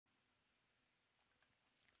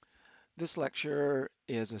This lecture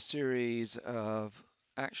is a series of,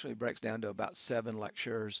 actually breaks down to about 7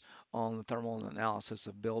 lectures on the thermal analysis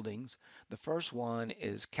of buildings. The first one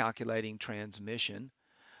is calculating transmission,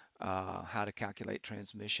 how to calculate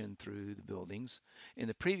transmission through the buildings. In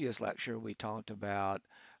the previous lecture, we talked about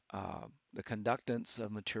the conductance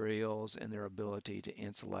of materials and their ability to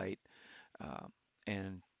insulate. Uh,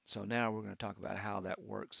 and so now we're going to talk about how that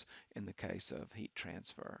works in the case of heat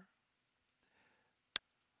transfer.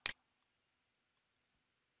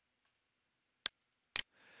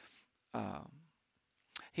 Um,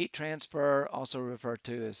 Heat transfer, also referred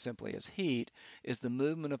to as simply as heat, is the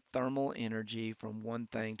movement of thermal energy from one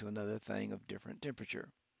thing to another thing of different temperature.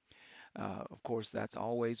 Of course, that's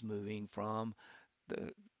always moving from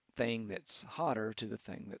the thing that's hotter to the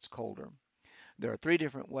thing that's colder. There are 3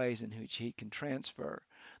 different ways in which heat can transfer.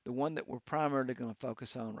 The one that we're primarily going to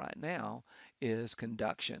focus on right now is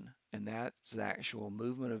conduction, and that's the actual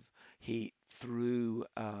movement of heat through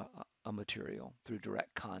a material, through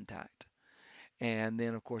direct contact. And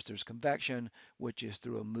then, of course, there's convection, which is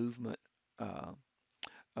through a movement uh,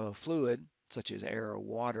 of a fluid, such as air or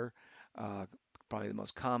water. Uh, Probably the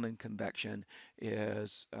most common convection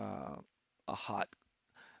is a hot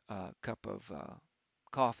cup of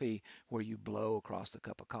coffee where you blow across the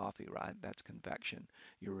cup of coffee, right? That's convection.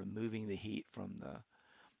 You're removing the heat from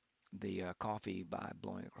the coffee by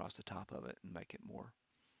blowing across the top of it and make it more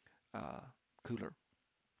uh, cooler.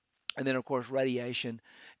 And then, of course, radiation,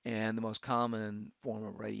 and the most common form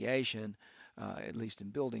of radiation, at least in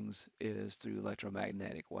buildings, is through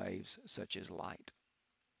electromagnetic waves such as light.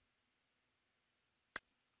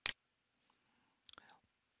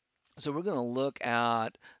 So we're going to look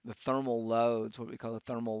at the thermal loads, what we call the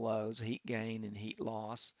thermal loads, heat gain and heat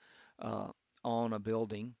loss uh, on a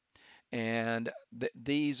building. And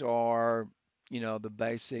these are, the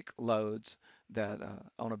basic loads that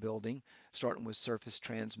on a building, starting with surface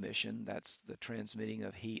transmission. That's the transmitting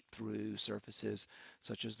of heat through surfaces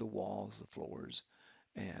such as the walls, the floors,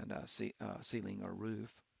 and ceiling or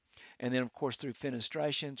roof. And then, of course, through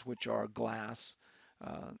fenestrations, which are glass.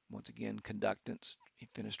 Once again, conductance,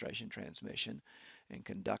 fenestration transmission, and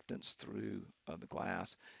conductance through the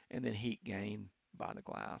glass, and then heat gain by the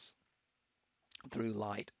glass through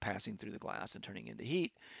light passing through the glass and turning into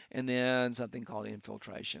heat, and then something called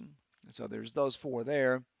infiltration. So there's those 4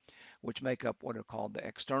 there, which make up what are called the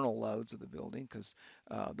external loads of the building, because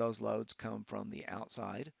those loads come from the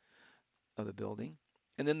outside of the building.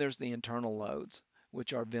 And then there's the internal loads,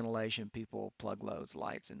 which are ventilation, people, plug loads,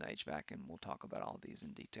 lights, and HVAC, and we'll talk about all of these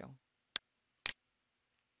in detail.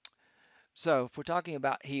 So if we're talking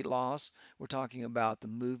about heat loss, we're talking about the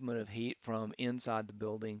movement of heat from inside the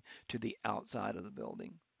building to the outside of the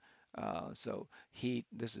building. So heat,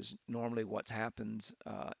 this is normally what happens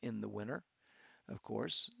in the winter. Of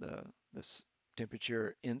course, the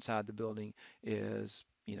temperature inside the building is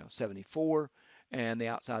 74, and the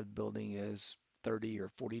outside of the building is 30 or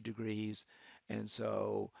 40 degrees. And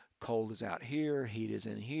so cold is out here, heat is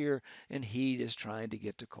in here, and heat is trying to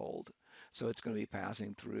get to cold. So it's going to be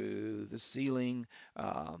passing through the ceiling,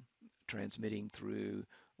 uh, transmitting through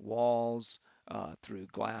walls, through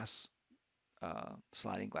glass,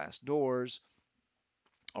 sliding glass doors,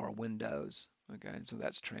 or windows. Okay, and so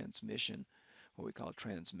that's transmission, what we call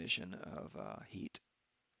transmission of heat.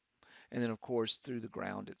 And then, of course, through the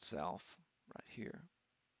ground itself, right here.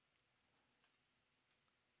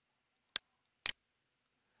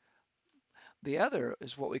 The other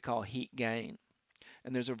is what we call heat gain.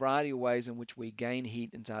 And there's a variety of ways in which we gain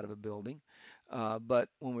heat inside of a building. But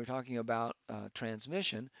when we're talking about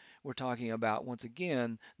transmission, we're talking about, once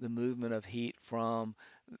again, the movement of heat from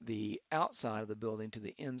the outside of the building to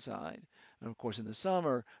the inside. And of course, in the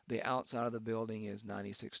summer, the outside of the building is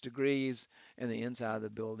 96 degrees and the inside of the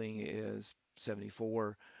building is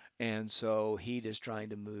 74. And so heat is trying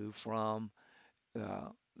to move from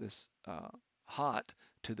this hot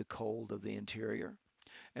to the cold of the interior.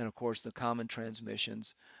 And of course, the common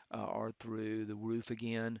transmissions are through the roof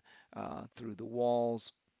again, through the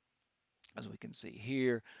walls, as we can see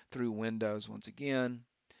here, through windows once again,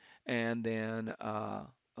 and then,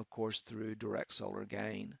 of course, through direct solar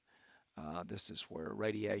gain. This is where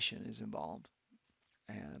radiation is involved.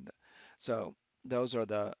 And so those are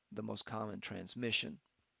the most common transmission.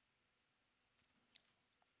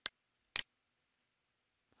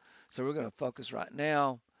 So we're going to focus right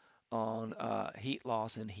now on heat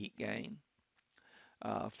loss and heat gain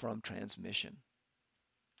from transmission.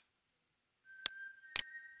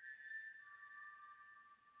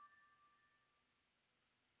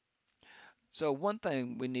 So one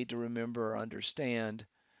thing we need to remember or understand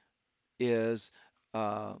is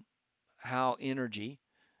uh, how energy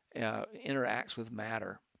interacts with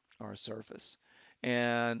matter or a surface.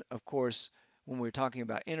 And of course, when we're talking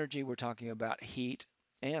about energy, we're talking about heat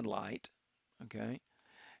and light. Okay.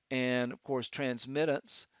 And of course,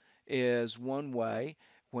 transmittance is one way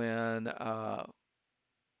when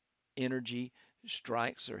energy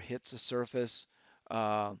strikes or hits a surface,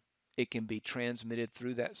 uh, it can be transmitted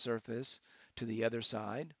through that surface to the other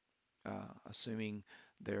side, assuming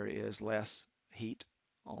there is less heat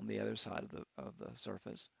on the other side of the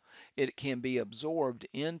surface. It can be absorbed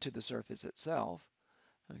into the surface itself,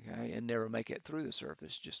 okay, and never make it through the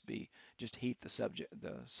surface. Just heat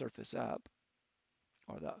the surface up,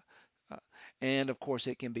 or the uh, and of course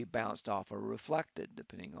it can be bounced off or reflected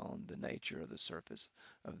depending on the nature of the surface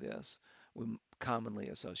of this. We commonly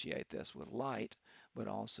associate this with light, but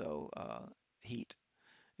also heat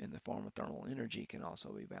in the form of thermal energy can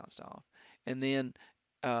also be bounced off. And then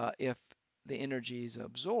if the energy is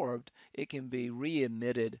absorbed, it can be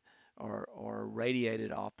re-emitted or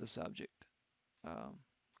radiated off the subject um,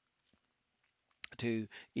 to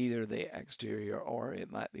either the exterior, or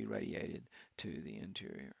it might be radiated to the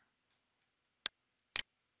interior.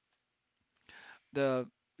 The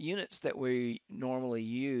units that we normally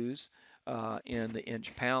use in the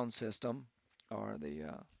inch pound system, or the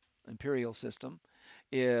imperial system,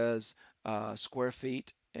 is square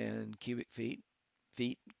feet and cubic feet,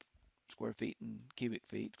 feet, square feet and cubic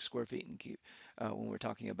feet, square feet and when we're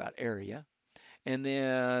talking about area. And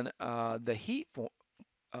then the heat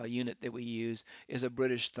unit that we use is a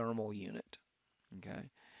British thermal unit. Okay,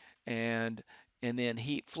 and and then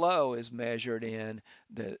heat flow is measured in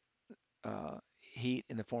the heat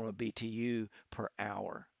in the form of BTU per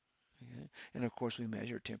hour. Okay? And of course, we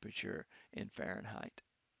measure temperature in Fahrenheit.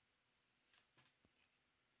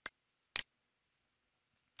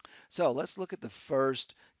 So let's look at the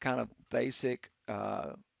first kind of basic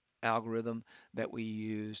algorithm that we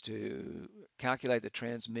use to calculate the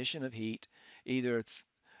transmission of heat, either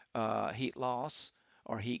heat loss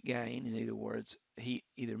or heat gain. In other words, heat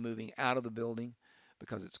either moving out of the building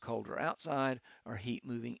because it's colder outside, or heat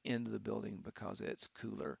moving into the building because it's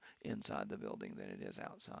cooler inside the building than it is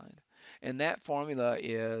outside. And that formula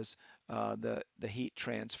is the heat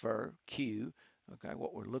transfer Q, okay,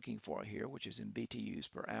 what we're looking for here, which is in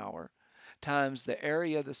BTUs per hour, times the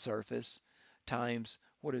area of the surface times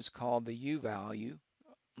what is called the U value,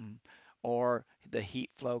 mm, or the heat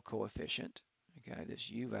flow coefficient. Okay, this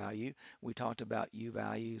U value, we talked about U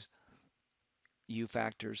values, U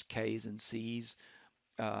factors, K's and C's,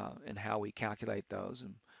 and how we calculate those,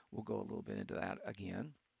 and we'll go a little bit into that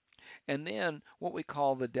again. And then what we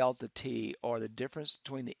call the delta T, or the difference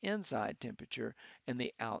between the inside temperature and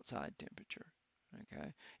the outside temperature,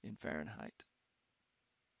 okay, in Fahrenheit.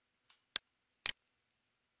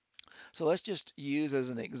 So let's just use as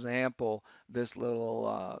an example this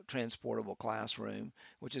little transportable classroom,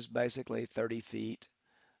 which is basically 30 feet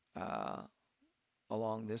uh,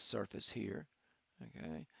 along this surface here.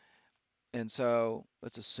 Okay, and so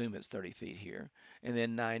let's assume it's 30 feet here, and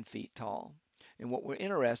then 9 feet tall. And what we're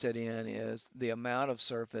interested in is the amount of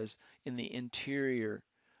surface in the interior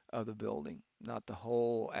of the building, not the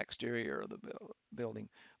whole exterior of the building,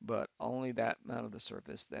 but only that amount of the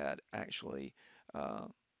surface that actually uh,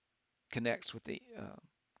 connects with the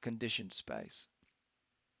conditioned space.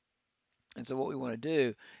 And so what we want to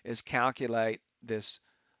do is calculate this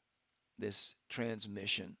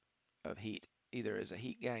transmission of heat, either as a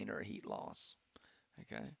heat gain or a heat loss.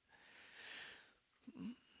 Okay.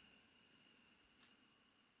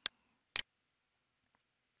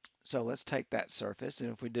 So let's take that surface,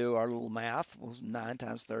 and if we do our little math, well, 9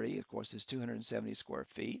 times 30, of course, is 270 square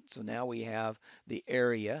feet. So now we have the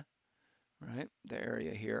area, right? The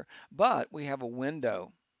area here. But we have a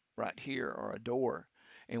window right here, or a door,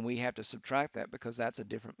 and we have to subtract that because that's a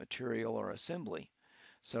different material or assembly.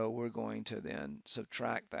 So we're going to then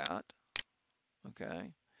subtract that,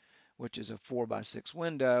 okay, which is a 4 by 6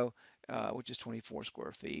 window, which is 24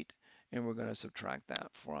 square feet. And we're going to subtract that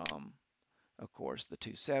from, of course, the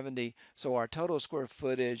 270. So our total square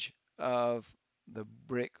footage of the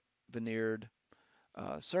brick veneered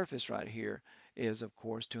surface right here is, of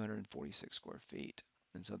course, 246 square feet.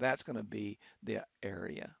 And so that's going to be the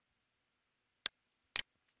area.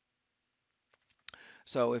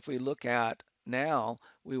 So if we look at now,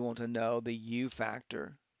 we want to know the U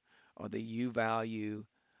factor, or the U value,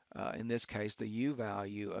 in this case, the U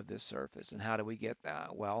value of this surface. And how do we get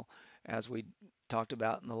that? Well, as we talked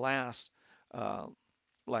about in the last uh,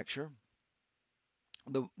 lecture,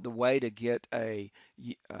 the way to get a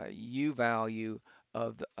U value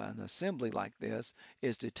of an assembly like this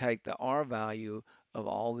is to take the R value of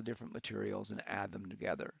all the different materials and add them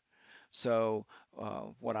together. So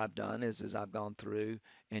what I've done is I've gone through,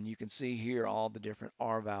 and you can see here all the different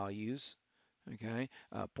R values. Okay,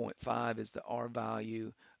 zero point 0.5 is the R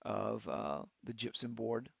value of the gypsum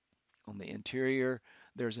board. On the interior,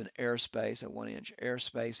 there's an airspace, a 1-inch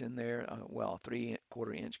airspace in there, well, a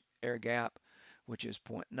 3/4 inch air gap, which is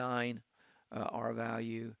zero point 0.9 R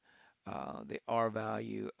value. The R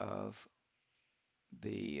value of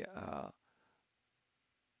the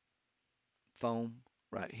foam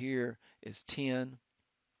right here is 10.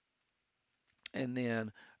 And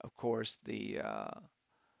then, of course, uh,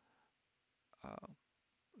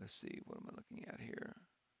 let's see, what am I looking at here?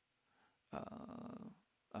 Uh,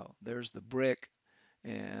 oh, there's the brick,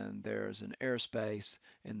 and there's an airspace,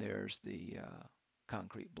 and there's the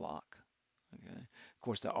concrete block. Okay. Of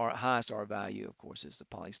course, the highest R value, of course, is the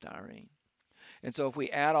polystyrene. And so if we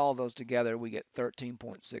add all those together, we get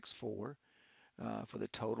 13.64 for the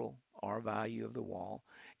total R value of the wall.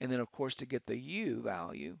 And then, of course, to get the U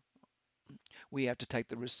value, we have to take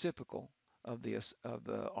the reciprocal of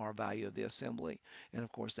the R value of the assembly. And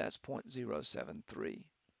of course, that's 0.073.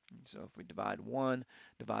 So if we divide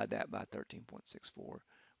that by 13.64,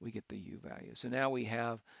 we get the U value. So now we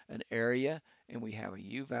have an area and we have a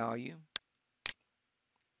U value.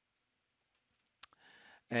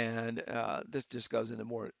 And this just goes into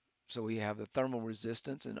more. So we have the thermal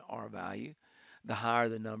resistance and R value. The higher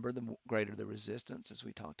the number, the greater the resistance, as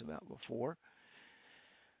we talked about before.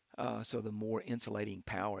 So the more insulating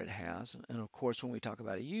power it has. And of course, when we talk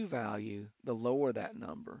about a U value, the lower that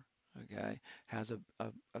number, okay, has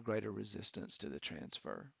a greater resistance to the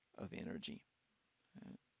transfer of energy.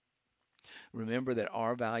 Remember that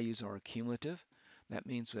R values are cumulative. That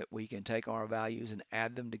means that we can take R values and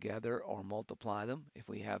add them together or multiply them. If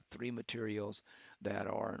we have three materials that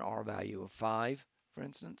are an R value of 5, for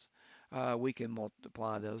instance, we can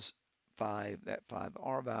multiply that 5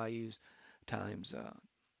 R values times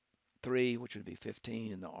 3, which would be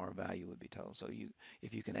 15, and the R value would be total. So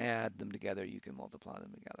if you can add them together, you can multiply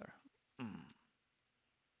them together.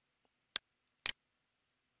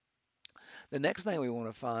 The next thing we want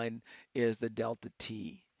to find is the delta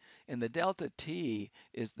T. And the delta T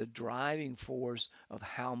is the driving force of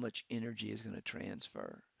how much energy is going to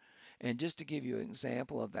transfer. And just to give you an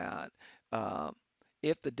example of that, uh,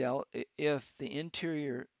 if the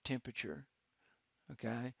interior temperature,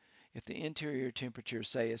 okay, if the interior temperature,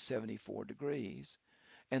 say, is 74 degrees,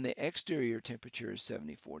 and the exterior temperature is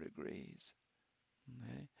 74 degrees,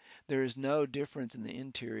 okay, there is no difference in the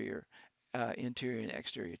interior and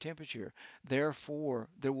exterior temperature. Therefore,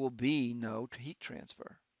 there will be no heat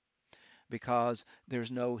transfer because there's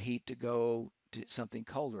no heat to go to something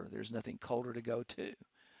colder. There's nothing colder to go to.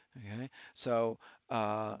 Okay, so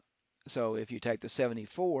uh, so if you take the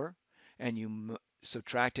 74 and you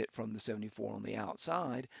subtract it from the 74 on the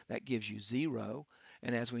outside, that gives you 0.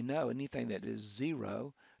 And as we know, anything that is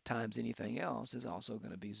 0 times anything else is also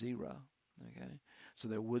going to be 0. Okay, so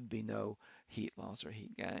there would be no heat loss or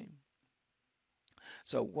heat gain.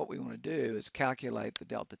 So what we want to do is calculate the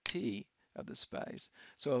delta T of the space.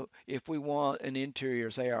 So if we want an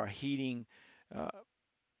interior, say our heating uh,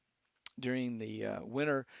 during the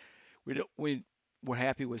winter, we're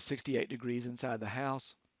happy with 68 degrees inside the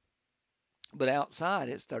house, but outside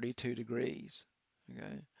it's 32 degrees.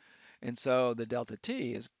 Okay, and so the delta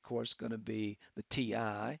T is of course going to be the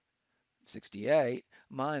TI 68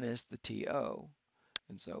 minus the TO.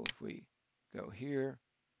 And so if we go here,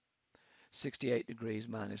 68 degrees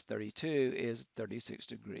minus 32 is 36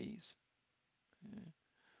 degrees.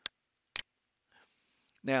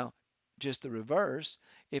 Now, just the reverse,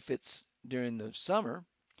 if it's during the summer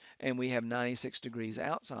and we have 96 degrees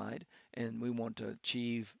outside and we want to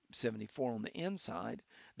achieve 74 on the inside,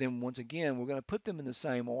 then once again, we're going to put them in the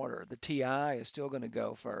same order. The TI is still going to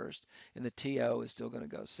go first and the TO is still going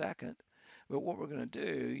to go second. But what we're going to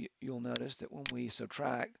do, you'll notice that when we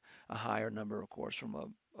subtract a higher number, of course, from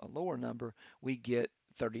a lower number, we get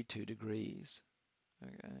 32 degrees.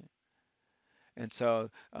 Okay. And so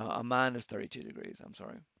a minus 32 degrees, I'm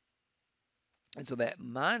sorry. And so that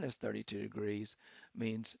minus 32 degrees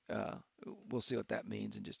means, we'll see what that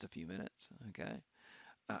means in just a few minutes, okay?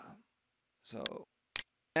 Uh, so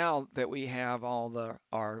now that we have all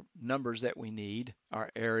our numbers that we need, our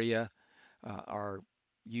area, our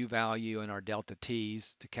U value, and our delta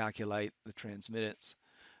T's to calculate the transmittance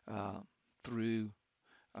uh, through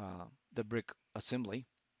the brick assembly,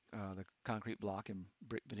 the concrete block and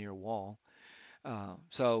brick veneer wall,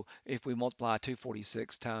 so if we multiply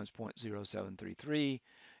 246 times 0.0733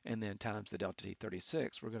 and then times the delta T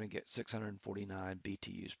 36, we're going to get 649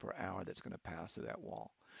 BTUs per hour that's going to pass through that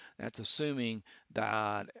wall. That's assuming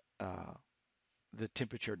that the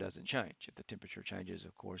temperature doesn't change. If the temperature changes,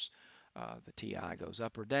 of course, the TI goes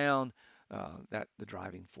up or down, that the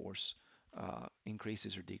driving force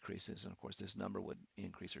increases or decreases, and of course this number would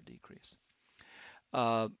increase or decrease.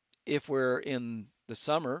 Uh, if we're in the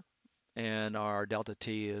summer and our delta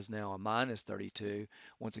T is now a minus 32,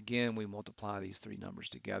 once again we multiply these three numbers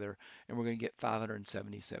together and we're going to get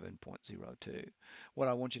 577.02. What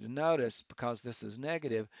I want you to notice, because this is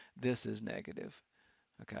negative, this is negative.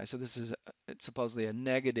 Okay, so this is it's supposedly a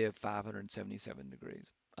negative 577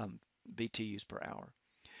 degrees BTUs per hour.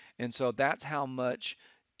 And so that's how much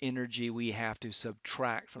energy we have to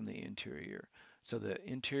subtract from the interior. So the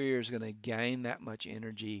interior is going to gain that much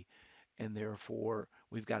energy, and therefore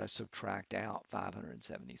we've got to subtract out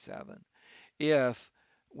 577. If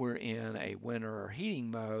we're in a winter or heating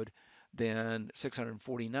mode, then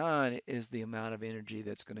 649 is the amount of energy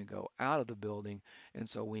that's going to go out of the building, and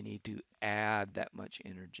so we need to add that much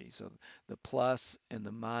energy. So the plus and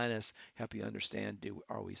the minus help you understand,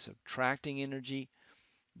 are we subtracting energy?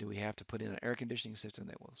 Do we have to put in an air conditioning system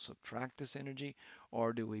that will subtract this energy,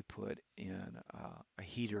 or do we put in a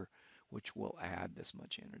heater which will add this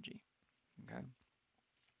much energy? Okay.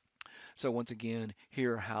 So once again,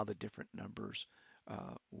 here are how the different numbers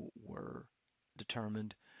were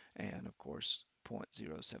determined, and of course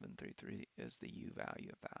 0.0733 is the U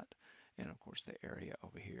value of that, and of course the area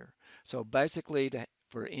over here. So basically,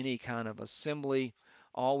 for any kind of assembly,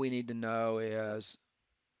 all we need to know is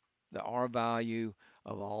the R value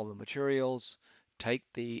of all the materials, take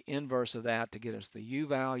the inverse of that to get us the U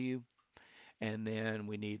value, and then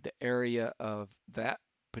we need the area of that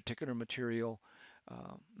particular material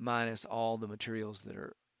minus all the materials that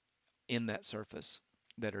are in that surface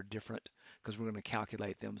that are different, because we're going to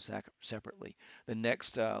calculate them separately. The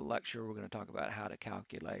next lecture, we're going to talk about how to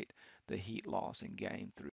calculate the heat loss and gain through